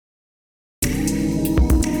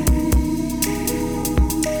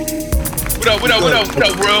up,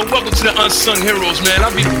 world? Welcome to the Unsung Heroes, man.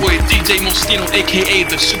 I'm your boy DJ Mostino, aka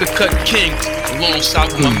the Sugar Cut King,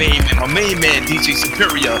 alongside with my main man, DJ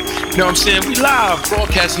Superior. You know what I'm saying? We live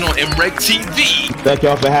broadcasting on MREG TV. Thank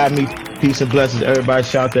y'all for having me. Peace and blessings, everybody.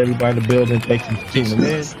 Shout out to everybody in the building. Thank you for tuning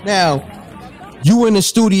in. Now, you in the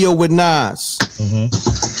studio with Nas,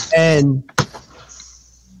 and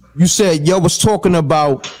you said yo was talking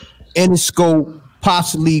about Interscope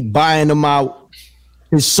possibly buying them out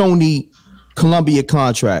his Sony Columbia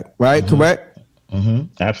contract, right? Correct?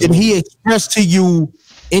 Absolutely. Did he express to you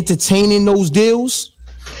entertaining those deals?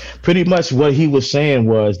 Pretty much what he was saying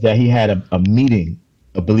was that he had a meeting,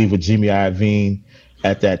 I believe, with Jimmy Iovine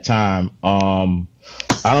at that time. I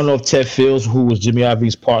don't know if Ted Fields, who was Jimmy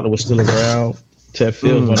Iovine's partner, was still around. Ted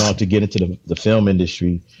Fields went on to get into the film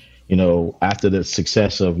industry, you know, after the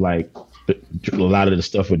success of like a lot of the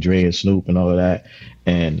stuff with Dre and Snoop and all of that.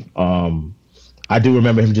 And I do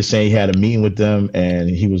remember him just saying he had a meeting with them, and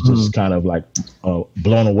he was just kind of like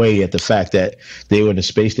blown away at the fact that they were in the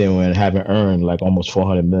space they were in, having earned like almost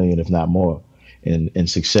 400 million, if not more, in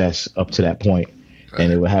success up to that point.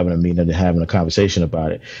 And they were having a meeting and having a conversation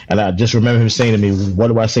about it. And I just remember him saying to me, what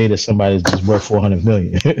do I say that somebody's just worth 400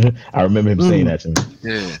 million? I remember him saying that to me.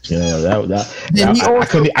 Yeah. You know, I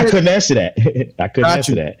couldn't answer that. I couldn't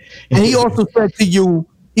answer that. And he also said to you,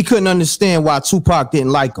 he couldn't understand why Tupac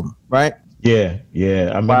didn't like him, right? Yeah.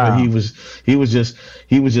 I remember he was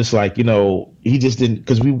just like, you know, he just didn't,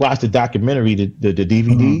 because we watched the documentary, the DVD,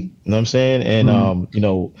 you know what I'm saying? And you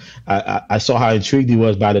know, I saw how intrigued he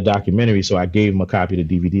was by the documentary, so I gave him a copy of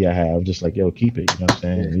the DVD I have. Just like, yo, keep it, you know what I'm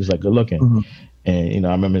saying? And he's like, good looking. And you know,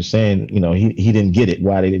 I remember saying, you know, he didn't get it,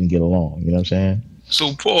 why they didn't get along, you know what I'm saying?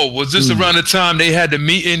 So Paul, was this around the time they had the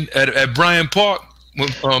meeting at Bryant Park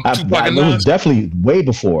with Tupac and It Nas? was definitely way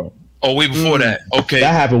before. Oh, way before that. Okay.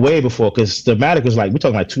 That happened way before, because Stillmatic was like, we're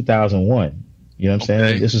talking like 2001. You know what I'm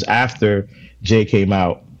saying? This was after Jay came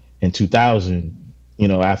out in 2000, you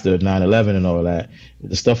know, after 9/11 and all that.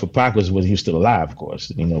 The stuff with Pac was when he was still alive, of course.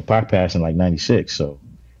 You know, Pac passed in like 96, so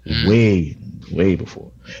way before.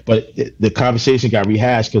 But the conversation got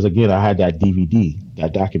rehashed because, again, I had that DVD,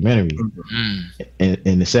 that documentary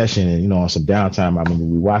in the session. And, you know, on some downtime, I remember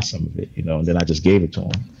we watched some of it, you know, and then I just gave it to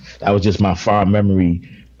him. That was just my fond memory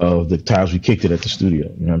of the times we kicked it at the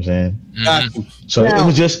studio, you know what I'm saying? So it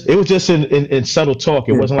was just in subtle talk.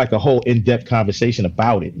 It wasn't like a whole in-depth conversation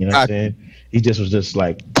about it, you know what I'm saying? He just was just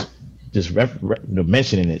like,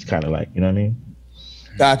 mentioning it, kind of like, you know what I mean?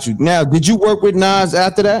 Got you. Now, did you work with Nas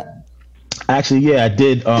after that? Actually, yeah, I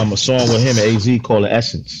did a song with him at AZ called The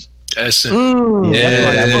Essence. Essence.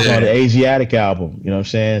 That was on the Asiatic album, you know what I'm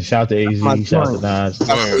saying? Shout out to AZ, shout out to Nas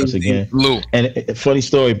once again. And funny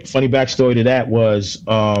backstory to that was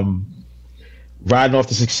riding off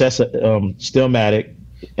the success of Stillmatic,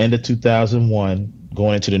 end of 2001,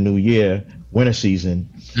 going into the new year, winter season.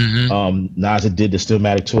 Nas did the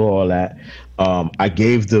Stillmatic tour, all that. I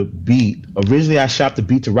gave the beat. Originally, I shopped the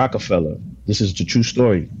beat to Rockefeller. This is the true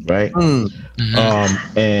story, right? And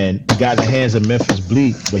it got in the hands of Memphis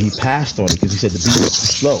Bleek, but he passed on it because he said the beat was too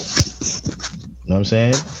slow. You know what I'm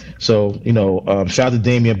saying? So, you know, shout out to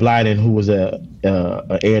Damian Blyden, who was a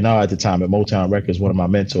A&R at the time at Motown Records, one of my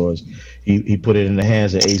mentors. He put it in the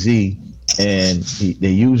hands of AZ, and they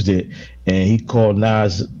used it, and he called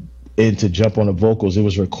Nas in to jump on the vocals. It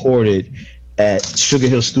was recorded at Sugar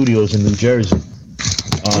Hill Studios in New Jersey.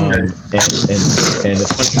 And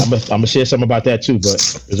I'm gonna share something about that too, but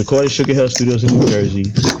it was recorded at Sugar Hill Studios in New Jersey,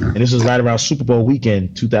 and this was right around Super Bowl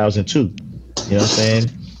weekend 2002. You know what I'm saying?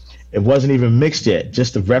 It wasn't even mixed yet,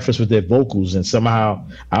 just the reference with their vocals, and somehow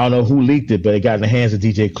I don't know who leaked it, but it got in the hands of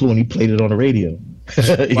DJ Clue, and he played it on the radio.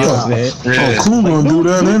 You know what I'm saying? Oh, Clue gonna do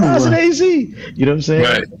that anyway. AZ, you know what I'm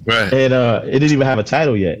saying? Right. And it didn't even have a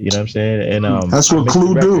title yet. You know what I'm saying? And that's what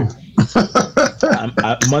Clue do.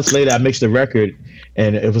 Months later, I mixed the record,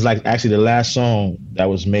 and it was like actually the last song that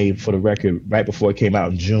was made for the record right before it came out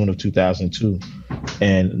in June of 2002.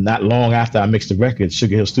 And not long after I mixed the record,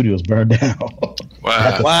 Sugar Hill Studios burned down.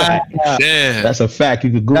 Wow. That's a fact.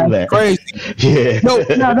 You could Google that. Crazy. Yeah. No,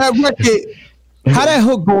 now that record, how that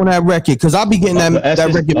hook go on that record? Because I'll be getting that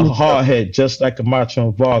record. A hard head, just like a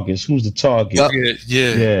Macho Vargas. Who's the target?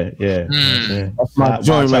 Yeah. That's my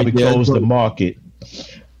joint right there. Close the market.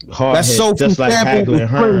 Hard That's head, so just like Hagler and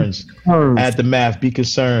Hearns. Hearns. At the math, be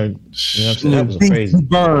concerned. You know what I'm saying? That was crazy.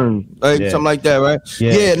 Burn, something like that, right?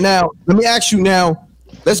 Yeah. Now, let me ask you now.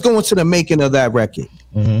 Let's go into the making of that record.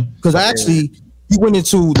 Because actually, you went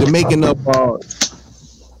into the making of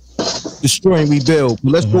Destroy and Rebuild.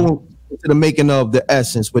 But let's go into the making of The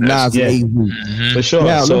Essence with Nas and AZ. For sure.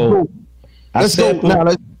 Now, so let's go.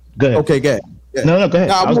 Now, go ahead. Okay, go ahead. Yeah. No, go ahead.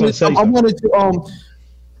 Now, I wanted to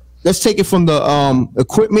let's take it from the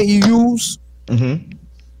equipment you use,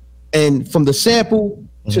 and from the sample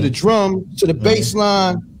to the drum to the bass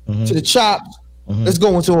line to the chops. Let's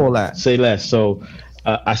go into all that. Say less. So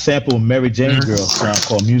I sampled Mary Jane Girl song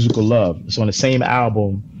called Musical Love. It's on the same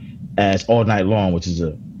album as All Night Long, which is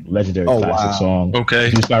a legendary classic song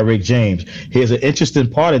produced by Rick James. Here's an interesting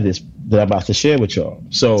part of this that I'm about to share with y'all.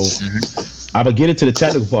 So I'm gonna get into the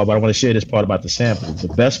technical part, but I want to share this part about the sample. The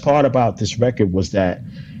best part about this record was that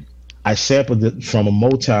I sampled it from a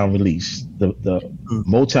Motown release. The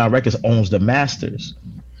Motown Records owns the masters.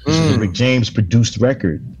 This is the Rick James produced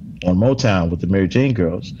record on Motown with the Mary Jane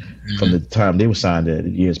Girls from the time they were signed there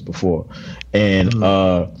years before. And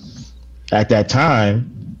at that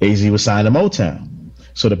time, AZ was signed to Motown.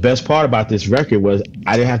 So the best part about this record was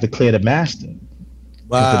I didn't have to clear the master.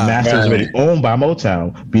 Wow. The master was already owned by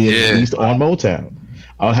Motown, being released on Motown.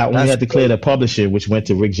 I only had to clear the publisher, which went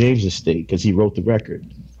to Rick James' estate because he wrote the record.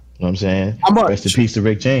 You know what I'm saying? How much? Rest in peace to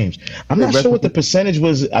Rick James. I'm not sure what the percentage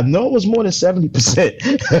was. I know it was more than 70%.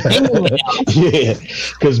 Yeah,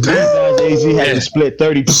 because AZ had to split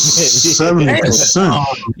 30%. 70%.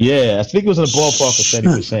 Yeah, I think it was in the ballpark of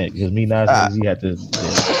 70% because me, Nas, and AZ had to. You know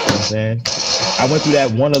what I'm saying? I went through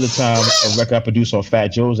that one other time, a record I produced on Fat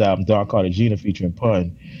Joe's album, Don Cartagena featuring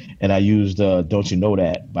Pun, and I used "Don't You Know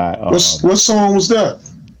That" by. What song was that?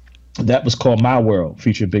 That was called My World,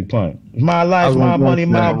 featuring Big Pun. My life, my money,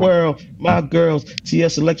 my world, my girls.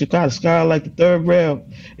 TS Electric Car, the sky like the third rail.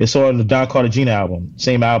 It's on the Don Cartagena album.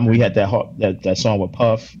 Same album. We had that song with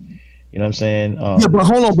Puff. You know what I'm saying? Yeah, but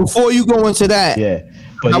hold on. Before you go into that,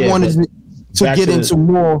 I wanted to get into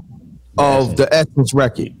more of the Essence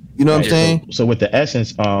record. You know what I'm saying? So with the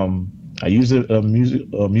Essence, I used a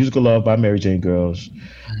Musical Love by Mary Jane Girls.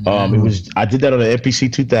 I did that on the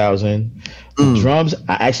MPC 2000. The drums,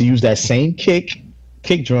 I actually used that same kick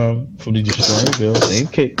drum from the Destroying Bill, same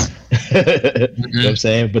kick. You know what I'm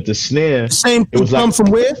saying? But the snare, it was drum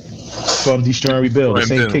from where? From Destroying Rebuild, the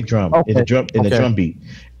same kick drum in the drum beat.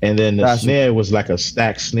 And then the snare was like a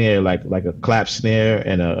stacked snare, like a clap snare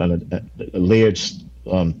and a layered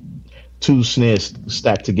two snares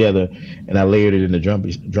stacked together, and I layered it in the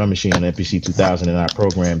drum machine on MPC 2000, and I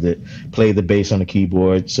programmed it, played the bass on the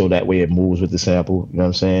keyboard so that way it moves with the sample. You know what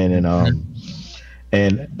I'm saying?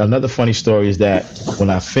 And another funny story is that when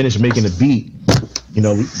I finished making the beat, you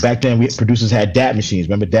know, back then producers had DAT machines.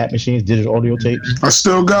 Remember DAT machines, digital audio tapes? I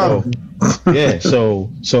still got them. Yeah. So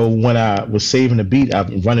when I was saving the beat, I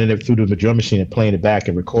was running it through the drum machine and playing it back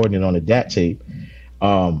and recording it on the DAT tape.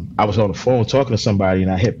 I was on the phone talking to somebody, and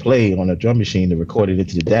I hit play on the drum machine to record it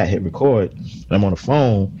into the DAT, hit record, and I'm on the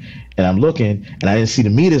phone, and I'm looking, and I didn't see the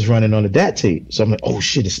meters running on the DAT tape. So I'm like, oh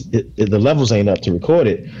shit, the levels ain't up to record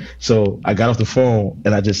it. So I got off the phone,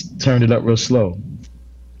 and I just turned it up real slow,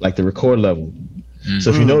 like the record level. So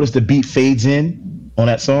if you notice, the beat fades in on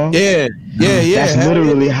that song. Yeah. That's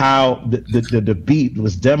literally how the beat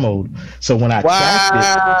was demoed. So when I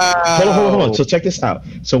tracked it, hold on. So check this out.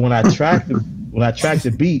 So when I tracked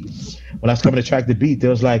the beat, when I was coming to track the beat,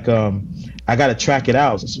 there was like, I got to track it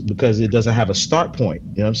out because it doesn't have a start point.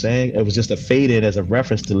 You know what I'm saying? It was just a fade in as a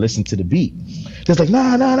reference to listen to the beat. It's like,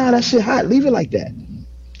 nah, that shit hot. Leave it like that.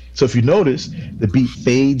 So if you notice, the beat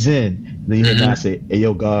fades in. Then you hear Nas say, hey,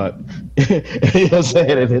 yo, God. You know what I'm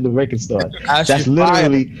saying? And then the record starts. That's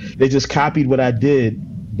literally, they just copied what I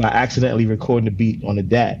did by accidentally recording the beat on the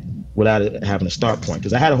DAT without it having a start point.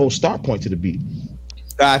 Because I had a whole start point to the beat.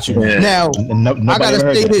 Got you. Yeah. Now, I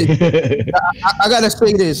gotta say this. I gotta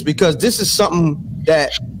say this because this is something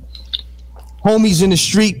that homies in the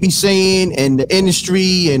street be saying, and the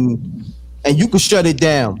industry, and you can shut it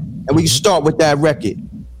down. And we can start with that record.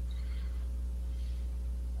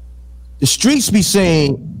 The streets be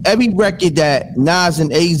saying every record that Nas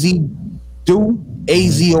and AZ do,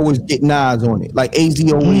 AZ always get Nas on it. Like AZ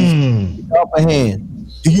always get the upper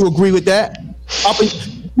hand. Do you agree with that?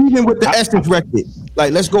 Even with the Essence record.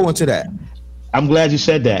 Like, let's go into that. I'm glad you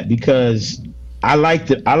said that because I like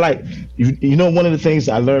you know, one of the things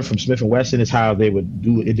I learned from Smith & Wesson is how they would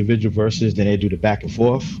do individual verses, then they do the back and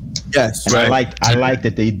forth. Yes. And right. I like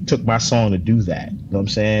that they took my song to do that. You know what I'm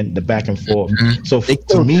saying? The back and forth. So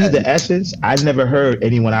to me, the Essence, I never heard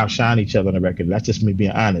anyone outshine each other on the record. That's just me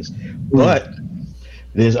being honest. But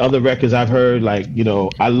there's other records I've heard, like, you know,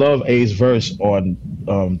 I love A's verse on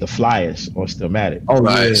the Flyers on Stillmatic. Oh,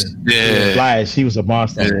 right. Yeah. Flyers, he was a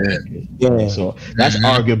monster. Yeah. So that's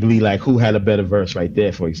arguably like who had a better verse right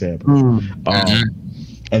there, for example.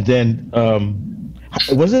 And then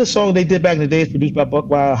was it a song they did back in the days produced by Buck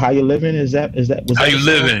Wild, How You Living? Was How You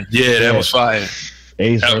Living? Yeah, that was fire.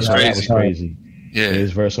 A's verse, that was crazy. Yeah.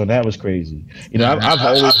 His verse on that was crazy. You know, I've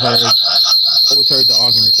always heard the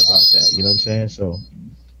arguments about that. You know what I'm saying? So,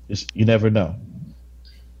 you never know.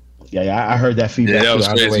 Yeah, I heard that feedback too.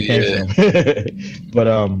 I know where it came from. But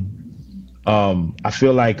I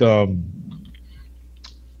feel like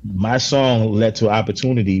my song led to an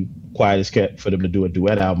opportunity, Quiet as Kept, for them to do a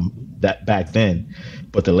duet album that back then,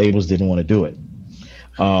 but the labels didn't want to do it.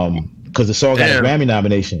 Because the song got a Grammy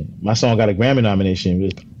nomination. My song got a Grammy nomination. It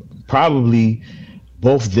was probably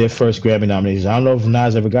both their first Grammy nominations. I don't know if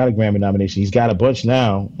Nas ever got a Grammy nomination. He's got a bunch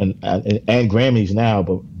now and Grammys now,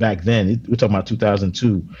 but back then, we're talking about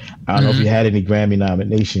 2002. I don't know if he had any Grammy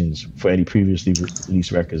nominations for any previously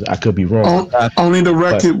released records. I could be wrong. Only the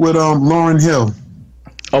record with Lauryn Hill.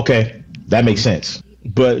 Okay, that makes sense.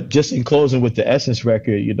 But just in closing with the Essence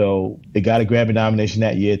record, you know, it got a Grammy nomination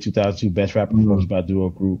that year, 2002, Best Rap Performance by a Duo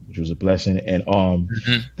Group, which was a blessing. And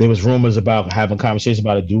there was rumors about having conversations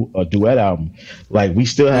about a duet album. Like, we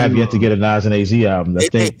still have yet to get a Nas and AZ album. I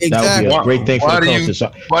think that would be a great thing for the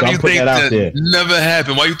culture. Why do you think that never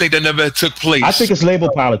happened? Why do you think that never took place? I think it's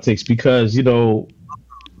label politics because, you know,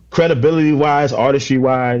 credibility-wise,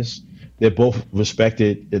 artistry-wise, they're both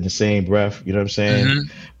respected in the same breath. You know what I'm saying?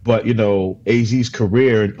 But, you know, AZ's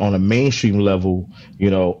career on a mainstream level, you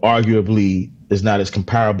know, arguably is not as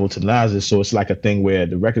comparable to Nas's. So it's like a thing where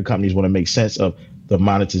the record companies want to make sense of the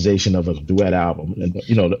monetization of a duet album. And,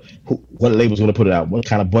 you know, what label's going to put it out, what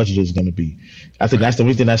kind of budget is going to be. I think that's the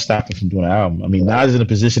only thing that stopped him from doing an album. I mean, Nas is in a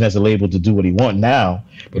position as a label to do what he wants now,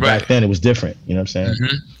 but back then it was different. You know what I'm saying?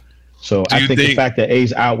 So I think the fact that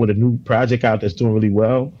A's out with a new project out that's doing really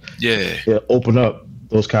well, it'll open up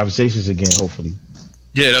those conversations again, hopefully.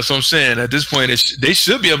 Yeah, that's what I'm saying. At this point, they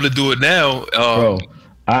should be able to do it now. Bro,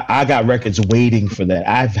 I got records waiting for that.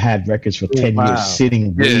 I've had records for 10 years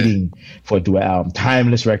sitting, waiting for a duet album.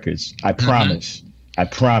 Timeless records. I promise. I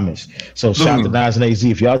promise. So shout out to Nas and AZ.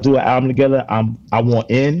 If y'all do an album together, I want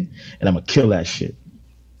in, and I'm going to kill that shit.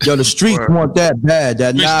 Yo, the streets want that bad.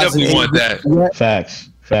 That Nas definitely want that. Facts.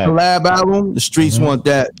 Collab album, the streets want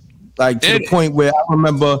that. Like, to the point where I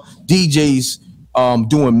remember DJs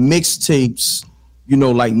doing mixtapes, you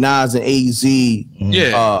know, like Nas and AZ,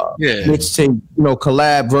 mixtape, you know,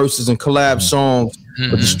 collab verses and collab songs,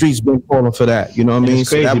 but the streets been calling for that. You know what I mean? It's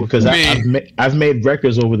crazy because I've made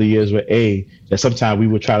records over the years with that sometimes we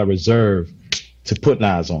would try to reserve to put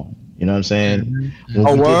Nas on. You know what I'm saying?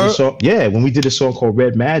 When we did a song called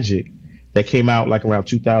Red Magic that came out like around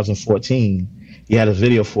 2014, he had a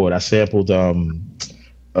video for it. I sampled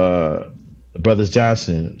Brothers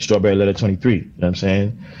Johnson, Strawberry Letter 23. You know what I'm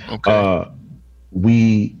saying? Okay.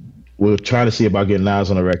 We were trying to see about getting Nas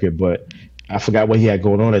on the record, but I forgot what he had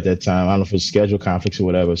going on at that time. I don't know if it was schedule conflicts or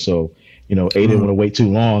whatever. So, you know, A didn't want to wait too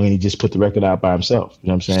long, and he just put the record out by himself. You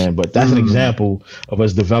know what I'm saying? But that's an example of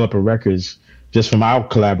us developing records just from our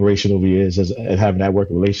collaboration over years as having that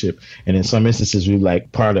working relationship. And in some instances, we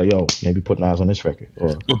like part of, maybe put Nas on this record.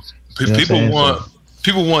 Or,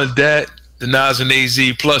 people want that, the Nas and AZ,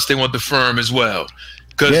 plus they want the firm as well.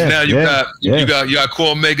 Because now you got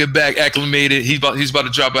Cormega back acclimated. He's about to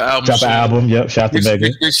drop an album. Yep. Shout to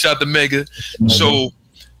Mega. Shout to Mega. So,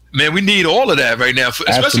 man, we need all of that right now,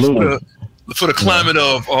 especially for the climate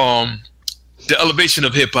of the elevation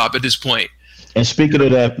of hip hop at this point. And speaking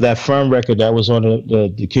of that firm record that was on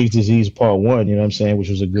the King's Disease Part 1, you know what I'm saying, which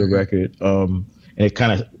was a good record. And it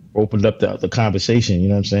kind of opened up the conversation, you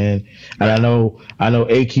know what I'm saying? And I know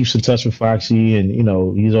A keeps in touch with Foxy, and you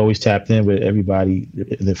know he's always tapped in with everybody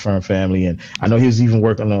in the Firm family, and I know he was even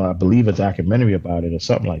working on, I believe, a documentary about it or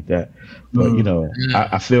something like that. But you know,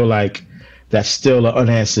 I feel like that's still an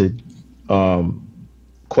unanswered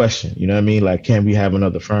question. You know what I mean? Like, can we have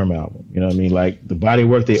another Firm album? You know what I mean? Like, the body of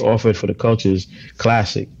work they offered for the culture is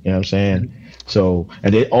classic. You know what I'm saying? So,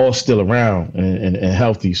 and they're all still around and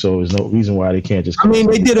healthy, so there's no reason why they can't just. I mean,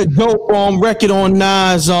 they did a dope record on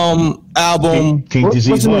Nas album. King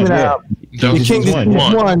Disease 1. King Disease 1.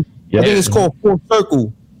 I think it's called Full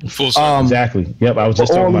Circle. Full Circle. Exactly. Yep, I was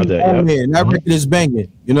just talking about that. That record is banging.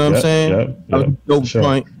 You know what I'm saying? Dope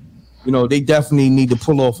point. You know, they definitely need to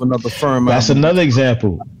pull off another Firm. That's another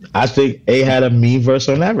example. I think A had a mean verse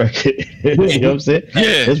on that record. You know what I'm saying?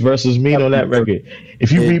 Yeah. His verse was mean on that record.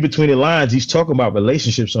 If you read between the lines, he's talking about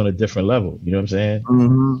relationships on a different level. You know what I'm saying?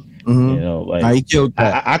 You know, like he killed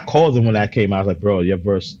that. I called him when that came out. I was like, bro, your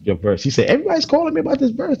verse. He said, everybody's calling me about this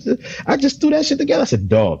verse. I just threw that shit together. I said,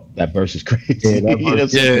 dog, that verse is crazy. But at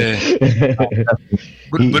the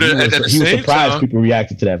he was same surprised time, people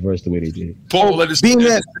reacted to that verse the way they did. Paul, at the same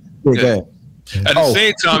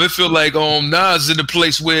time, it feel like Nas is in the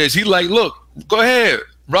place where he like, look, go ahead,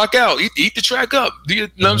 rock out, eat the track up. Do you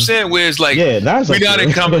know what I'm saying? Where it's like, we're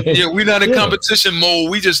not in competition mode.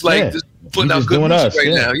 We just like just putting out good music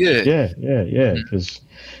right now. Yeah. Because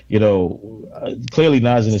clearly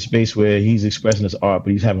Nas in a space where he's expressing his art,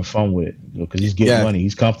 but he's having fun with it. Because he's getting money,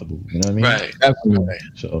 he's comfortable. You know what I mean? Right. Definitely.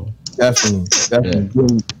 So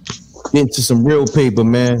definitely. Get into some real paper,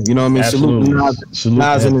 man. You know what I mean? Absolutely. Salute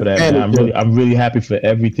Nas for that, man. I'm really happy for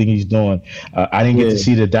everything he's doing. I didn't get to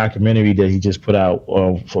see the documentary that he just put out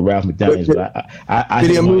for Ralph McDaniels, but I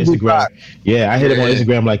hit him on Instagram. I hit him on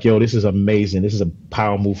Instagram like, yo, this is amazing. This is a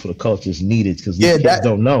power move for the culture. It's needed because these kids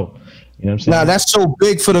don't know. You know what I'm saying? Now that's so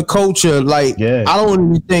big for the culture. Like, I don't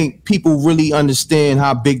even think people really understand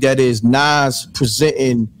how big that is. Nas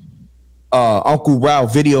presenting Uncle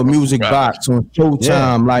Ralph video music box on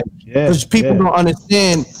Showtime, because people don't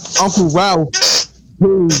understand. Uncle Ralph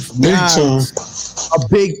gave Nas a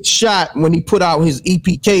big shot when he put out his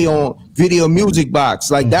EPK on video music box.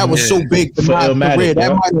 Like that was so big for Nas' career.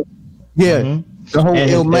 That might have, the whole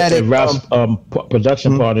Illmatic. Ralph's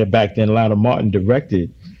production partner back then, Lionel Martin,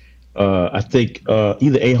 directed. I think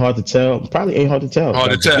either Ain't Hard to Tell, probably Ain't Hard to Tell.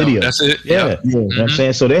 Hard to Tell. Video. That's it. Yeah. You know what I'm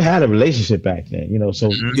saying? So they had a relationship back then, So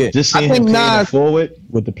just seeing him paying it forward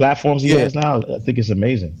with the platforms he has now, I think it's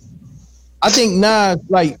amazing. I think Nas,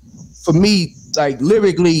 like, for me, like,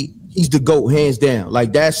 lyrically, he's the GOAT, hands down.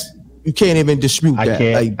 Like, you can't even dispute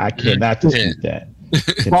that. I cannot dispute that.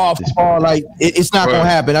 Bar for bar, like, it's not gonna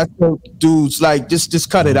happen. I think dudes, like, just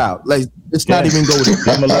cut it out. Like, it's not even go there.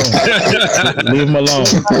 Leave him alone.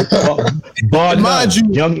 Bar none.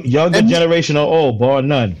 Younger generation or old, bar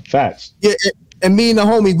none. Facts. Yeah, and me and the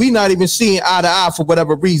homie, we not even seeing eye to eye for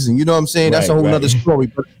whatever reason. You know what I'm saying? That's a whole nother story.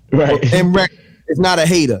 But M-Rec is not a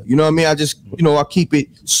hater. You know what I mean? I just, I keep it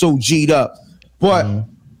so G'd up. But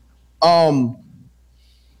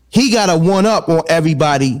he got a one up on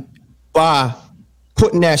everybody by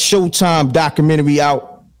putting that Showtime documentary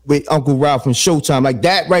out with Uncle Ralph and Showtime. Like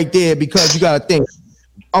that right there, because you got to think,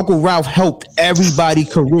 Uncle Ralph helped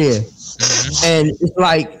everybody's career. And it's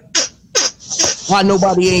like, why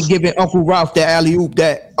nobody ain't giving Uncle Ralph the alley-oop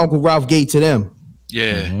that Uncle Ralph gave to them?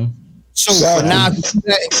 Yeah. So for now, in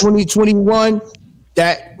 2021,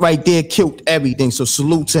 that right there killed everything. So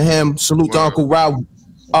salute to him. Salute to Uncle Ralph.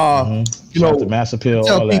 Shout out to Mass Appeal,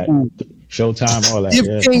 all that. Showtime, all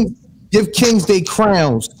that. Give kings their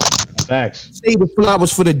crowns. Facts. Save the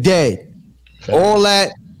flowers for the dead. Facts. All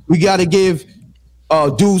that, we got to give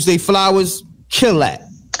dudes their flowers. Kill that.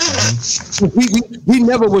 We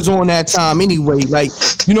never was on that time anyway. Like,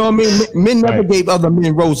 you know what I mean? Men never gave other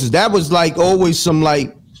men roses. That was like always some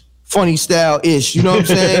like funny style-ish. You know what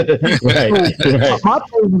I'm saying? Right. My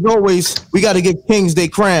thing was always, we got to give kings their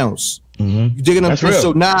crowns. You digging them?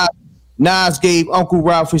 So Nas gave Uncle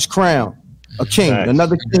Ralph his crown. A king,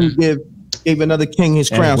 another king gave another king his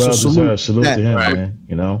crown. Well so salute to him,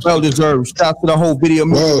 man. Well deserved. Shout out to the whole video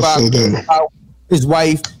music his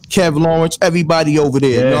wife, Kev Lawrence, everybody over there.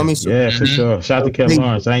 You know what I mean? So, for sure. Shout out to Kev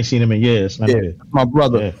Lawrence. I ain't seen him in years. My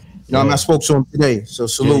brother. You know, I spoke to him today. So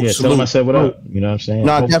salute. Tell him I said what up. You know what I'm saying?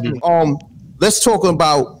 No, definitely. Let's talk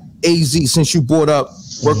about AZ since you brought up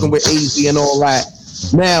working with AZ and all that.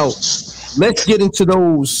 Now, let's get into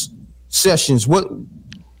those sessions.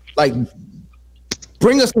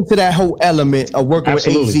 Bring us into that whole element of working with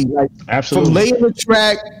AZ. Like, from laying the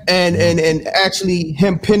track and actually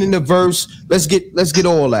him penning the verse. Let's get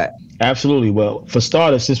all that. Absolutely. Well, for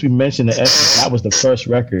starters, since we mentioned the Essence, that was the first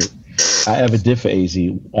record I ever did for AZ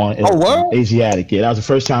on Asiatic. Yeah, that was the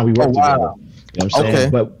first time we worked together. You know what I'm saying?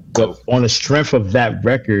 But on the strength of that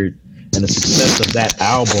record and the success of that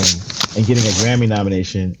album and getting a Grammy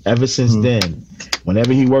nomination, ever since then,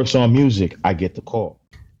 whenever he works on music, I get the call.